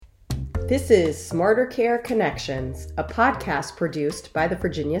This is Smarter Care Connections, a podcast produced by the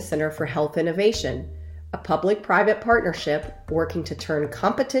Virginia Center for Health Innovation, a public-private partnership working to turn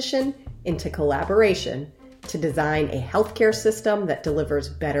competition into collaboration to design a healthcare system that delivers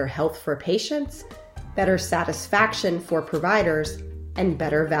better health for patients, better satisfaction for providers, and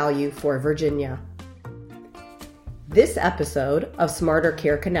better value for Virginia. This episode of Smarter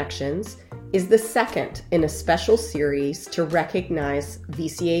Care Connections is the second in a special series to recognize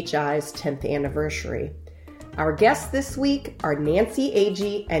VCHI's 10th anniversary. Our guests this week are Nancy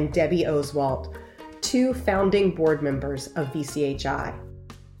Agee and Debbie Oswalt, two founding board members of VCHI.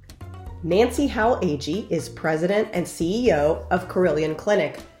 Nancy Howell Agee is president and CEO of Carilion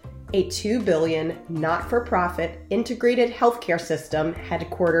Clinic, a $2 billion not-for-profit integrated healthcare system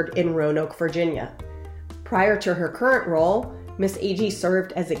headquartered in Roanoke, Virginia. Prior to her current role, Ms. Agee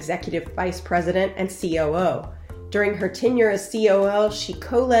served as Executive Vice President and COO. During her tenure as COO, she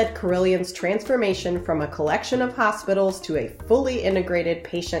co-led Carilion's transformation from a collection of hospitals to a fully integrated,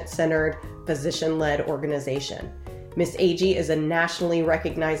 patient-centered, physician-led organization. Ms. Agee is a nationally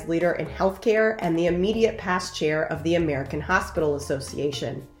recognized leader in healthcare and the immediate past chair of the American Hospital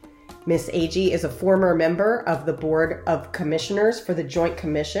Association. Ms. Agee is a former member of the Board of Commissioners for the Joint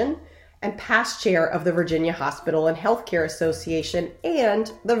Commission and past chair of the Virginia Hospital and Healthcare Association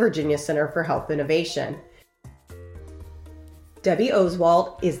and the Virginia Center for Health Innovation. Debbie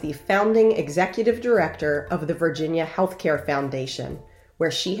Oswalt is the founding executive director of the Virginia Healthcare Foundation, where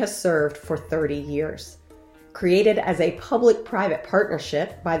she has served for 30 years. Created as a public-private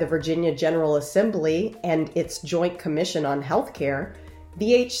partnership by the Virginia General Assembly and its Joint Commission on Healthcare,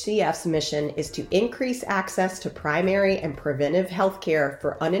 VHCF's mission is to increase access to primary and preventive health care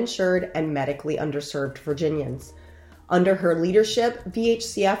for uninsured and medically underserved Virginians. Under her leadership,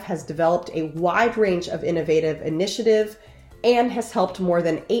 VHCF has developed a wide range of innovative initiatives and has helped more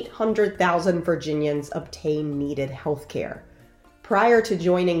than 800,000 Virginians obtain needed health care. Prior to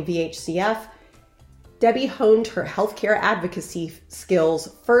joining VHCF, Debbie honed her healthcare advocacy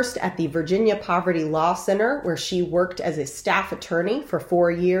skills first at the Virginia Poverty Law Center, where she worked as a staff attorney for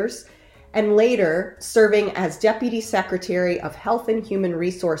 4 years, and later serving as Deputy Secretary of Health and Human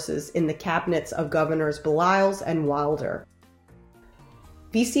Resources in the cabinets of Governors Baliles and Wilder.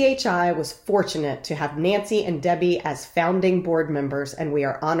 VCHI was fortunate to have Nancy and Debbie as founding board members, and we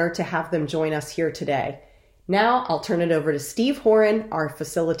are honored to have them join us here today. Now I'll turn it over to Steve Horan, our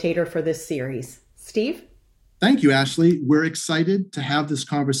facilitator for this series. Steve? Thank you, Ashley. We're excited to have this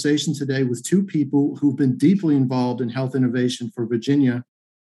conversation today with two people who've been deeply involved in health innovation for Virginia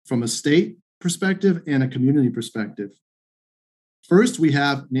from a state perspective and a community perspective. First, we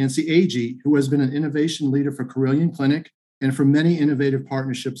have Nancy Agee, who has been an innovation leader for Carilion Clinic and for many innovative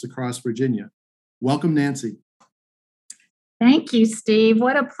partnerships across Virginia. Welcome, Nancy. Thank you, Steve.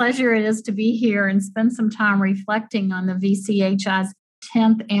 What a pleasure it is to be here and spend some time reflecting on the VCHI's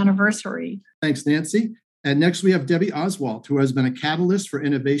 10th anniversary. Thanks, Nancy. And next we have Debbie Oswalt, who has been a catalyst for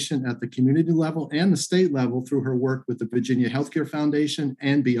innovation at the community level and the state level through her work with the Virginia Healthcare Foundation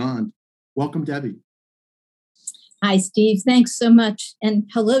and beyond. Welcome, Debbie. Hi, Steve. Thanks so much. And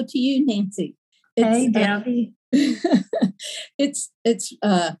hello to you, Nancy. Hey, Debbie. It's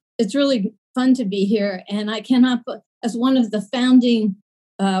really fun to be here. And I cannot, as one of the founding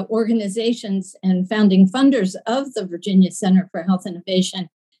organizations and founding funders of the Virginia Center for Health Innovation,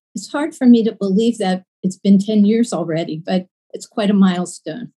 it's hard for me to believe that it's been 10 years already, but it's quite a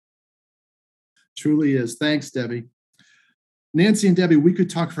milestone. Truly is. Thanks, Debbie. Nancy and Debbie, we could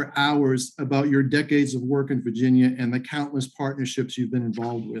talk for hours about your decades of work in Virginia and the countless partnerships you've been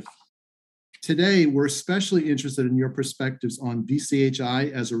involved with. Today, we're especially interested in your perspectives on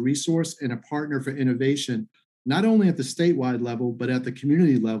VCHI as a resource and a partner for innovation, not only at the statewide level, but at the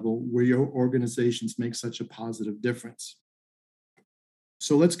community level where your organizations make such a positive difference.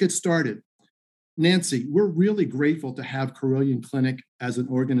 So let's get started. Nancy, we're really grateful to have Carilion Clinic as an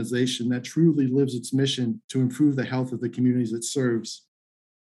organization that truly lives its mission to improve the health of the communities it serves.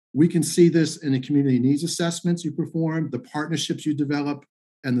 We can see this in the community needs assessments you perform, the partnerships you develop,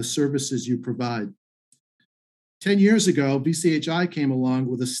 and the services you provide. 10 years ago, VCHI came along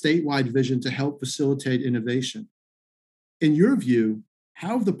with a statewide vision to help facilitate innovation. In your view, how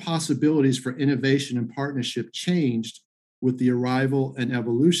have the possibilities for innovation and partnership changed with the arrival and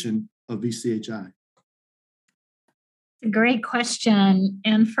evolution of VCHI? Great question.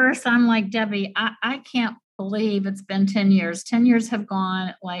 And first, I'm like Debbie, I can't believe it's been 10 years. 10 years have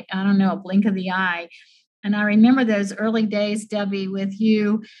gone like, I don't know, a blink of the eye. And I remember those early days, Debbie, with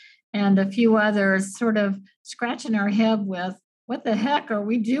you and a few others sort of scratching our head with, what the heck are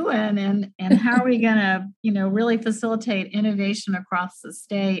we doing? And how are we going to, really facilitate innovation across the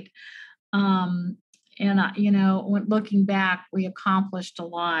state? Looking back, we accomplished a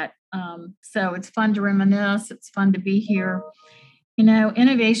lot. So it's fun to reminisce. It's fun to be here.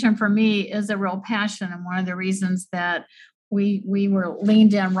 Innovation for me is a real passion, and one of the reasons that we were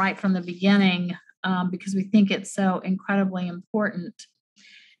leaned in right from the beginning, because we think it's so incredibly important.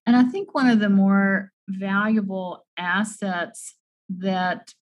 And I think one of the more valuable assets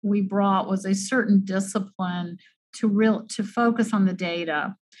that we brought was a certain discipline to focus on the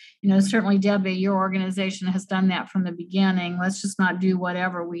data. Certainly, Debbie, your organization has done that from the beginning. Let's just not do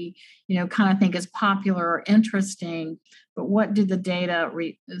whatever we, kind of think is popular or interesting, but what do the data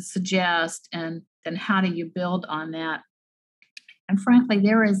suggest, and then how do you build on that? And frankly,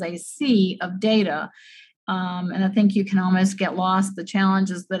 there is a sea of data. And I think you can almost get lost. The challenge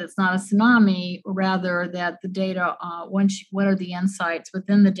is that it's not a tsunami, rather that the data, what are the insights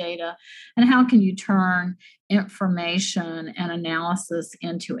within the data, and how can you turn information and analysis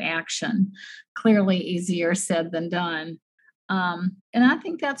into action? Clearly easier said than done. And I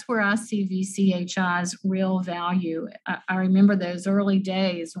think that's where I see VCHI's real value. I remember those early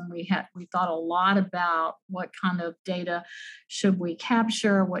days when we thought a lot about what kind of data should we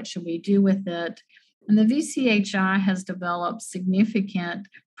capture, what should we do with it. And the VCHI has developed significant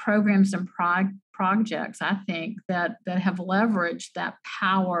programs and projects, I think, that have leveraged that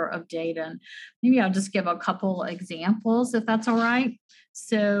power of data. And maybe I'll just give a couple examples, if that's all right.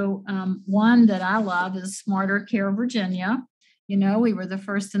 So one that I love is Smarter Care Virginia. We were the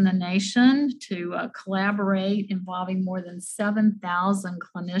first in the nation to collaborate, involving more than 7,000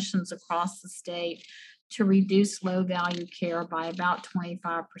 clinicians across the state to reduce low-value care by about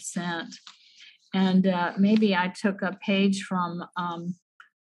 25%. And maybe I took a page from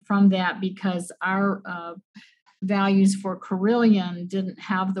that because our values for Carilion didn't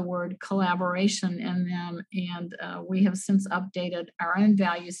have the word collaboration in them, and we have since updated our own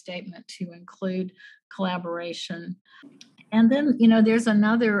value statement to include collaboration. And then, there's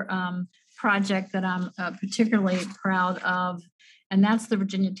another project that I'm particularly proud of, and that's the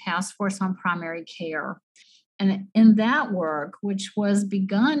Virginia Task Force on Primary Care. And in that work, which was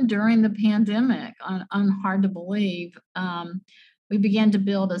begun during the pandemic, hard to believe, we began to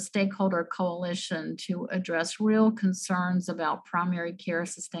build a stakeholder coalition to address real concerns about primary care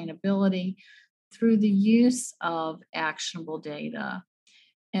sustainability through the use of actionable data,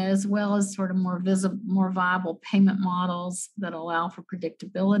 as well as sort of more viable payment models that allow for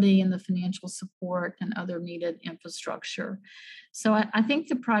predictability in the financial support and other needed infrastructure. So I think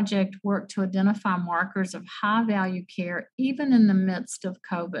the project worked to identify markers of high value care, even in the midst of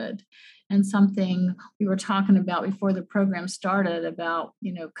COVID. And something we were talking about before the program started about,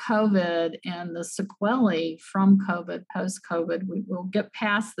 COVID and the sequelae from COVID, post-COVID. We will get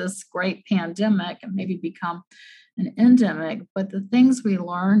past this great pandemic and maybe become an endemic, but the things we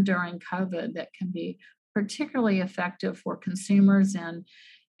learned during COVID that can be particularly effective for consumers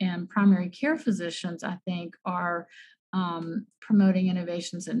and primary care physicians, I think, are promoting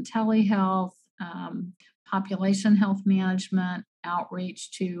innovations in telehealth, population health management,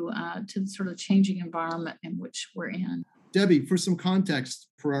 outreach to the sort of changing environment in which we're in. Debbie, for some context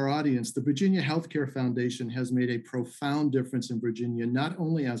for our audience, the Virginia Healthcare Foundation has made a profound difference in Virginia, not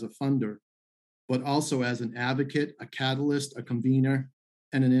only as a funder, but also as an advocate, a catalyst, a convener,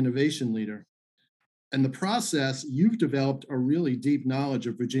 and an innovation leader. In the process, you've developed a really deep knowledge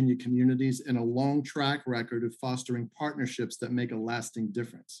of Virginia communities and a long track record of fostering partnerships that make a lasting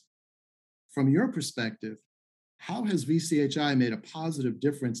difference. From your perspective, how has VCHI made a positive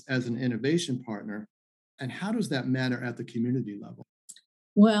difference as an innovation partner, and how does that matter at the community level?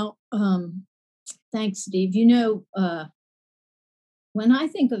 Well, thanks, Steve. When I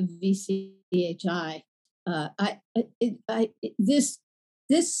think of VCHI,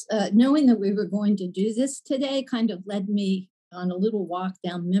 knowing that we were going to do this today kind of led me on a little walk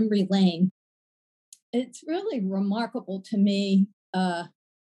down memory lane. It's really remarkable to me.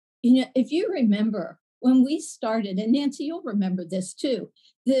 If you remember when we started, and Nancy, you'll remember this too,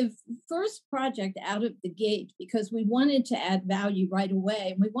 the first project out of the gate, because we wanted to add value right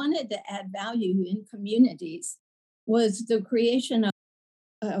away, we wanted to add value in communities, was the creation of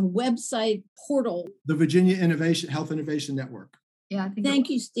a website portal. The Virginia Health Innovation Network. Yeah, thank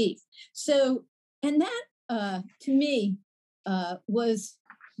you, Steve. So, and that to me was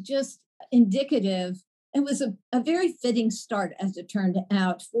just indicative. It was a very fitting start, as it turned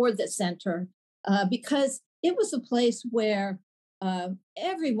out, for the center, because it was a place where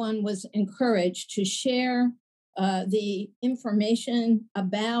everyone was encouraged to share the information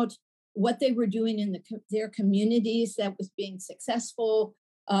about what they were doing in their communities that was being successful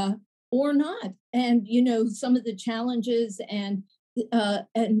or not. And, some of the challenges and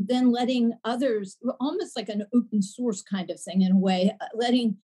and then letting others, almost like an open source kind of thing in a way,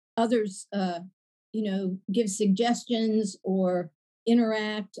 letting others, give suggestions or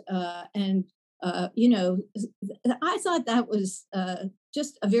interact. I thought that was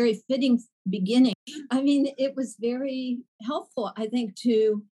just a very fitting beginning. I mean, it was very helpful, I think,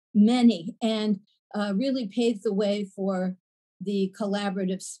 to many, and really paved the way for the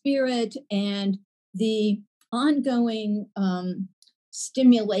collaborative spirit and the ongoing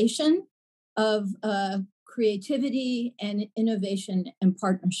stimulation of creativity and innovation and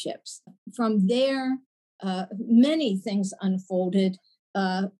partnerships. From there, many things unfolded.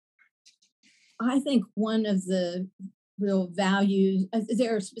 I think one of the real values,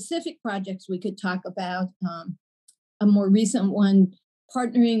 there are specific projects we could talk about. A more recent one,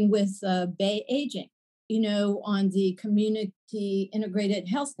 partnering with Bay Aging, on the Community Integrated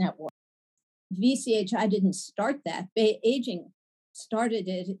Health Network. VCHI didn't start that. Bay Aging started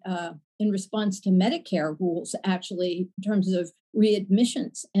it in response to Medicare rules, actually, in terms of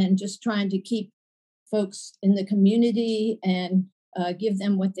readmissions and just trying to keep folks in the community and give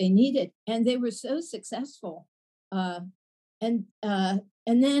them what they needed. And they were so successful. And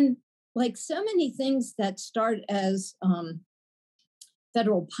then, like so many things that start as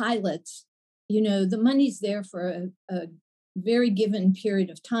federal pilots, the money's there for a very given period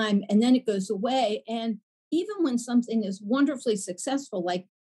of time, and then it goes away. And even when something is wonderfully successful, like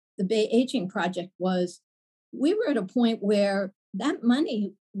the Bay Aging Project was, we were at a point where that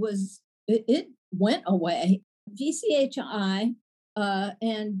money it went away. VCHI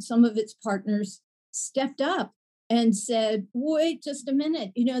and some of its partners stepped up and said, wait just a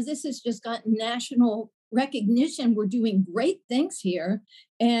minute, this has just gotten national recognition. We're doing great things here.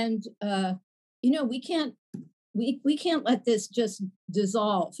 And, we can't let this just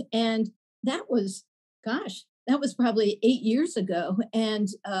dissolve. And that was probably 8 years ago. And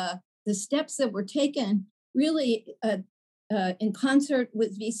the steps that were taken really in concert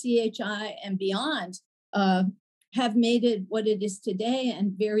with VCHI and beyond have made it what it is today,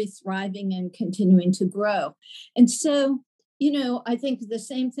 and very thriving and continuing to grow. And so, I think the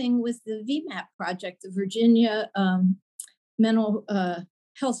same thing with the VMAP project, the Virginia Mental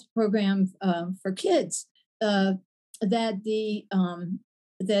Health Program for Kids, that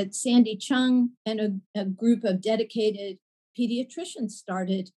Sandy Chung and a group of dedicated pediatricians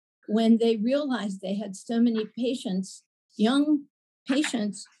started when they realized they had so many patients, young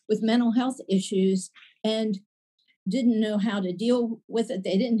patients with mental health issues, and didn't know how to deal with it.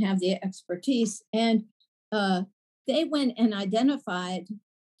 They didn't have the expertise. And they went and identified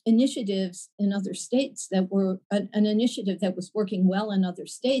initiatives in other states that were an initiative that was working well in other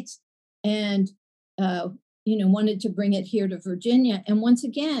states, and wanted to bring it here to Virginia. And once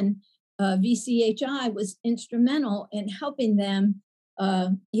again, VCHI was instrumental in helping them,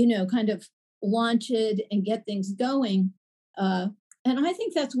 kind of launch it and get things going. And I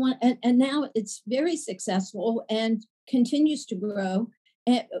think that's one, and now it's very successful and continues to grow,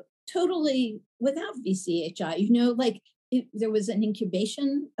 totally without VCHI. There was an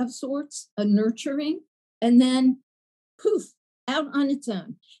incubation of sorts, a nurturing, and then poof, out on its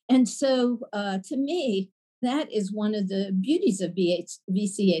own. And so to me, that is one of the beauties of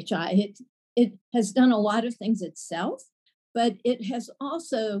VCHI. It has done a lot of things itself, but it has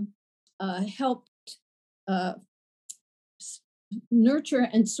also helped nurture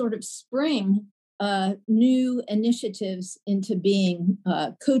and sort of spring new initiatives into being,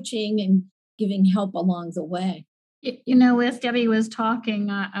 coaching and giving help along the way. As Debbie was talking,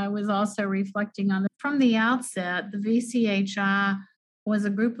 I was also reflecting on from the outset, the VCHI was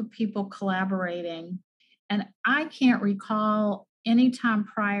a group of people collaborating. And I can't recall any time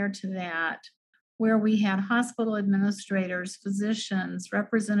prior to that where we had hospital administrators, physicians,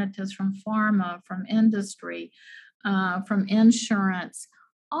 representatives from pharma, from industry, from insurance,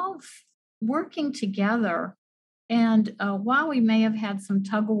 all working together. And while we may have had some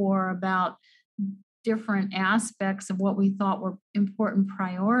tug of war about different aspects of what we thought were important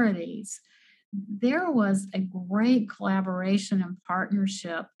priorities, there was a great collaboration and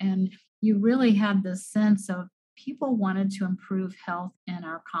partnership. And you really had this sense of people wanted to improve health in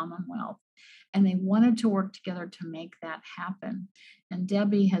our Commonwealth, and they wanted to work together to make that happen. And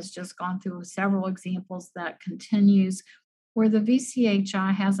Debbie has just gone through several examples that continues where the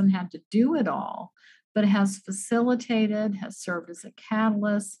VCHI hasn't had to do it all, but has facilitated, has served as a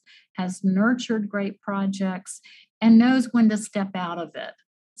catalyst, has nurtured great projects, and knows when to step out of it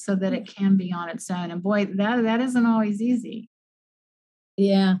so that it can be on its own. And boy, that isn't always easy.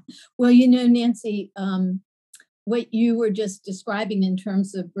 Yeah. Well, Nancy, what you were just describing in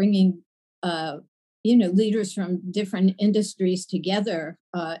terms of bringing leaders from different industries together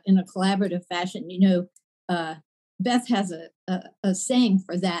in a collaborative fashion. Beth has a saying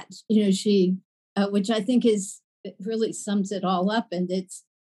for that. She, which I think it really sums it all up, and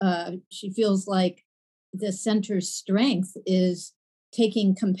she feels like the center's strength is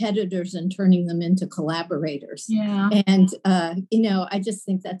taking competitors and turning them into collaborators. Yeah. And, I just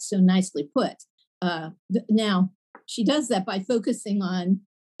think that's so nicely put. Now, she does that by focusing on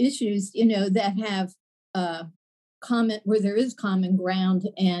issues, that have where there is common ground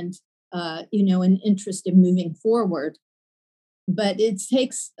and, an interest in moving forward. But it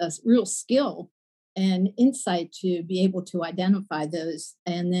takes a real skill and insight to be able to identify those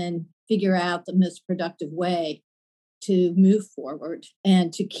and then figure out the most productive way to move forward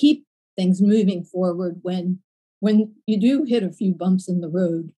and to keep things moving forward when you do hit a few bumps in the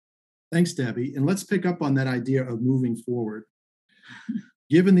road. Thanks, Debbie. And let's pick up on that idea of moving forward.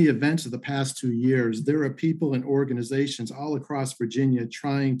 Given the events of the past 2 years, there are people and organizations all across Virginia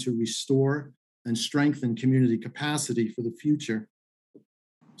trying to restore and strengthen community capacity for the future.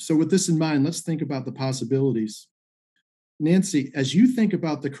 So with this in mind, let's think about the possibilities. Nancy, as you think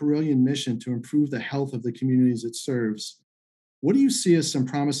about the Carilion mission to improve the health of the communities it serves, what do you see as some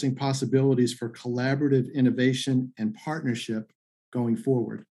promising possibilities for collaborative innovation and partnership going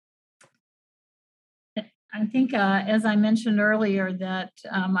forward? I think, as I mentioned earlier, that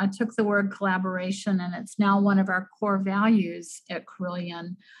I took the word collaboration, and it's now one of our core values at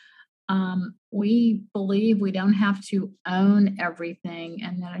Carilion. We believe we don't have to own everything,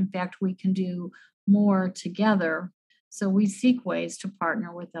 and that in fact we can do more together. So we seek ways to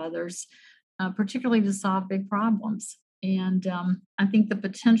partner with others, particularly to solve big problems. And I think the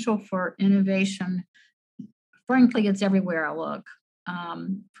potential for innovation, frankly, it's everywhere I look.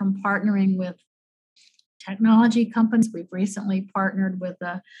 From partnering with technology companies, we've recently partnered with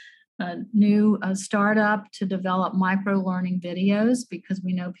a new startup to develop micro-learning videos because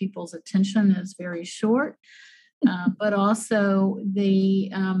we know people's attention is very short. But also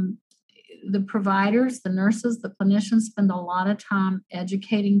the providers, the nurses, the clinicians spend a lot of time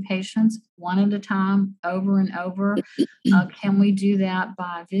educating patients one at a time, over and over. Can we do that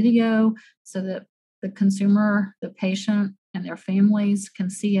by video so that the consumer, the patient, and their families can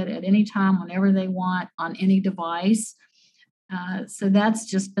see it at any time, whenever they want, on any device? So that's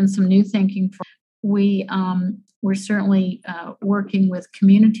just been some new thinking. We're certainly working with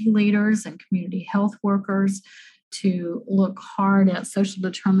community leaders and community health workers to look hard at social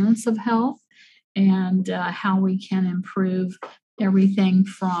determinants of health and how we can improve everything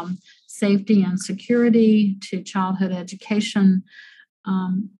from safety and security to childhood education.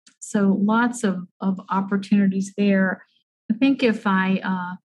 So lots of opportunities there. I think if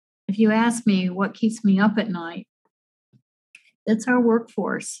you ask me what keeps me up at night, it's our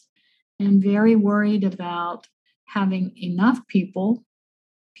workforce, and very worried about having enough people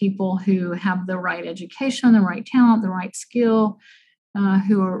who have the right education, the right talent, the right skill,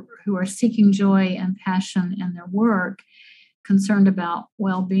 who are seeking joy and passion in their work, concerned about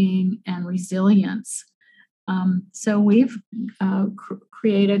well-being and resilience. So we've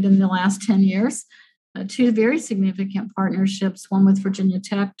created in the last 10 years 2 very significant partnerships, one with Virginia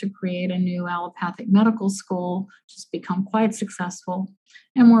Tech to create a new allopathic medical school, which has become quite successful,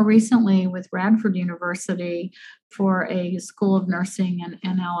 and more recently with Radford University for a School of Nursing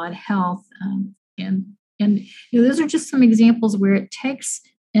and Allied Health. And those are just some examples where it takes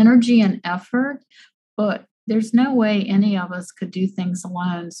energy and effort, but there's no way any of us could do things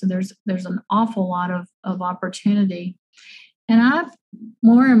alone. So there's an awful lot of opportunity. And I've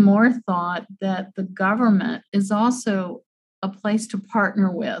more and more thought that the government is also a place to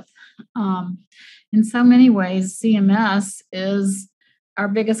partner with. In so many ways, CMS is our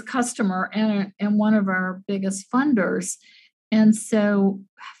biggest customer and one of our biggest funders. And so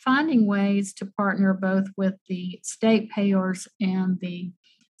finding ways to partner both with the state payers and the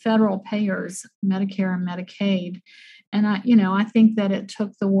federal payers, Medicare and Medicaid. And I think that it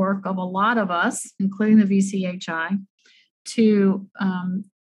took the work of a lot of us, including the VCHI, to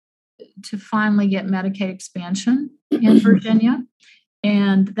finally get Medicaid expansion in Virginia.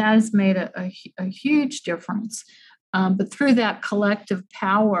 And that has made a huge difference. But through that collective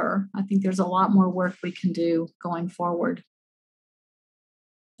power, I think there's a lot more work we can do going forward.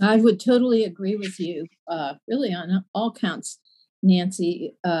 I would totally agree with you, really on all counts,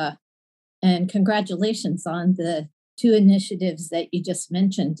 Nancy. And congratulations on the 2 initiatives that you just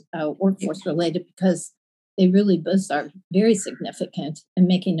mentioned, workforce related, because they really both are very significant and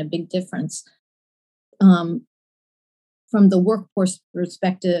making a big difference. From the workforce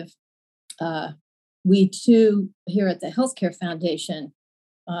perspective, we too, here at the Healthcare Foundation,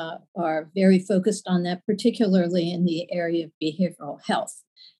 are very focused on that, particularly in the area of behavioral health.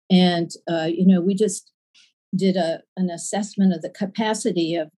 And, we just did an assessment of the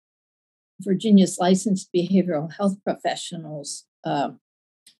capacity of Virginia's licensed behavioral health professionals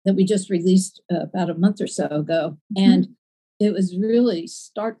that we just released about a month or so ago. And it was really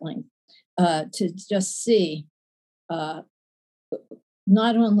startling to just see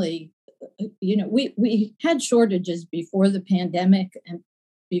not only, we had shortages before the pandemic and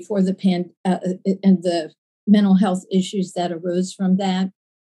before and the mental health issues that arose from that.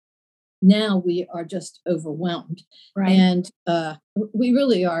 Now we are just overwhelmed. Right. And we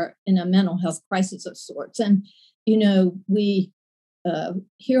really are in a mental health crisis of sorts. And, we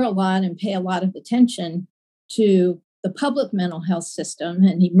hear a lot and pay a lot of attention to the public mental health system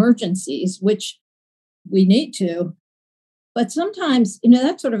and emergencies, which we need to. But sometimes,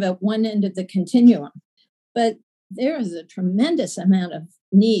 that's sort of at one end of the continuum. But there is a tremendous amount of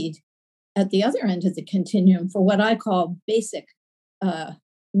need at the other end of the continuum for what I call basic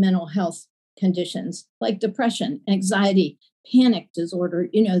mental health conditions like depression, anxiety, panic disorder,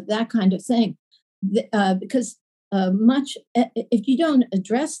 that kind of thing. Because if you don't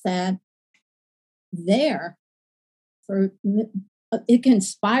address that there, it can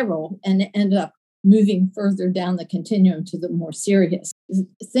spiral and end up moving further down the continuum to the more serious. The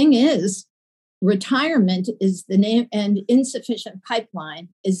thing is, retirement is the name, and insufficient pipeline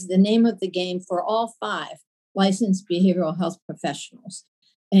is the name of the game for all 5 licensed behavioral health professionals.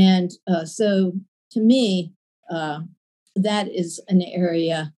 And so to me, that is an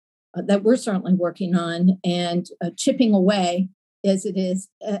area that we're certainly working on and chipping away as it is,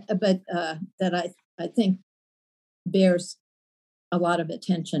 but that I think bears a lot of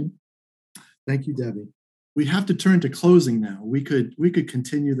attention. Thank you, Debbie. We have to turn to closing now. We could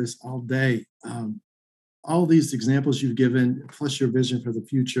continue this all day. All these examples you've given, plus your vision for the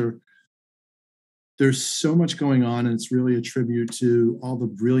future, there's so much going on, and it's really a tribute to all the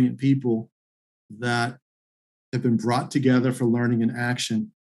brilliant people that have been brought together for learning and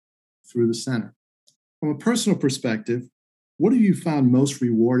action through the center. From a personal perspective, what have you found most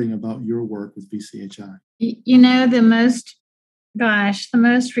rewarding about your work with VCHI? The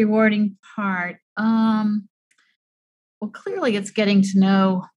most rewarding part, well, clearly it's getting to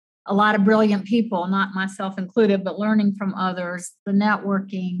know a lot of brilliant people, not myself included, but learning from others, the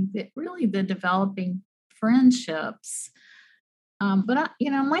networking, the developing friendships. But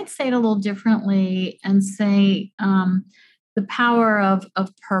I might say it a little differently and say the power of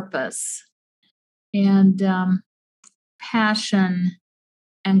purpose and passion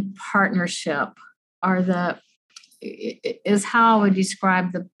and partnership is how I would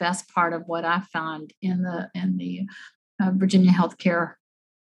describe the best part of what I found in the Virginia Healthcare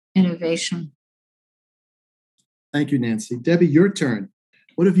Innovation. Thank you, Nancy. Debbie, your turn.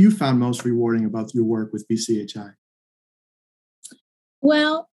 What have you found most rewarding about your work with VCHI?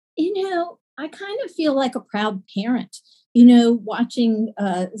 Well, I kind of feel like a proud parent, watching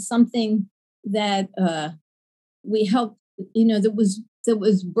something that we helped, that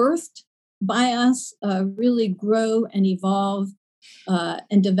was birthed by us, really grow and evolve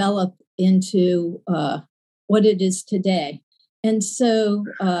and develop into what it is today. And so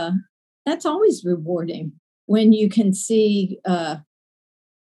that's always rewarding when you can see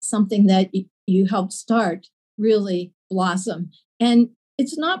something that you helped start really blossom. And it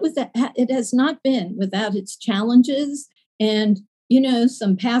has not been without its challenges and,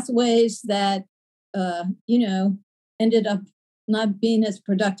 some pathways that, ended up not being as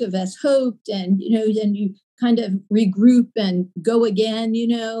productive as hoped. And, then you kind of regroup and go again,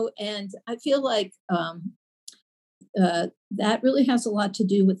 and I feel like that really has a lot to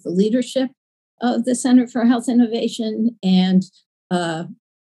do with the leadership of the Center for Health Innovation. And,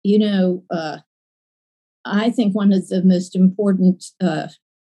 I think one of the most important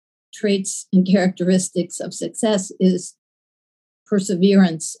traits and characteristics of success is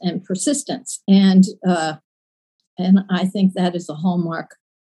perseverance and persistence. And I think that is a hallmark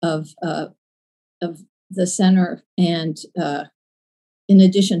of the center, and in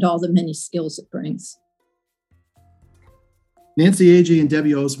addition to all the many skills it brings. Nancy Agee and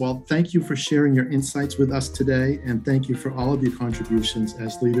Debbie Oswald, thank you for sharing your insights with us today, and thank you for all of your contributions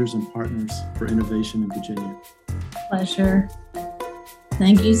as leaders and partners for innovation in Virginia. Pleasure.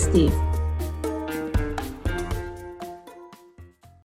 Thank you, Steve.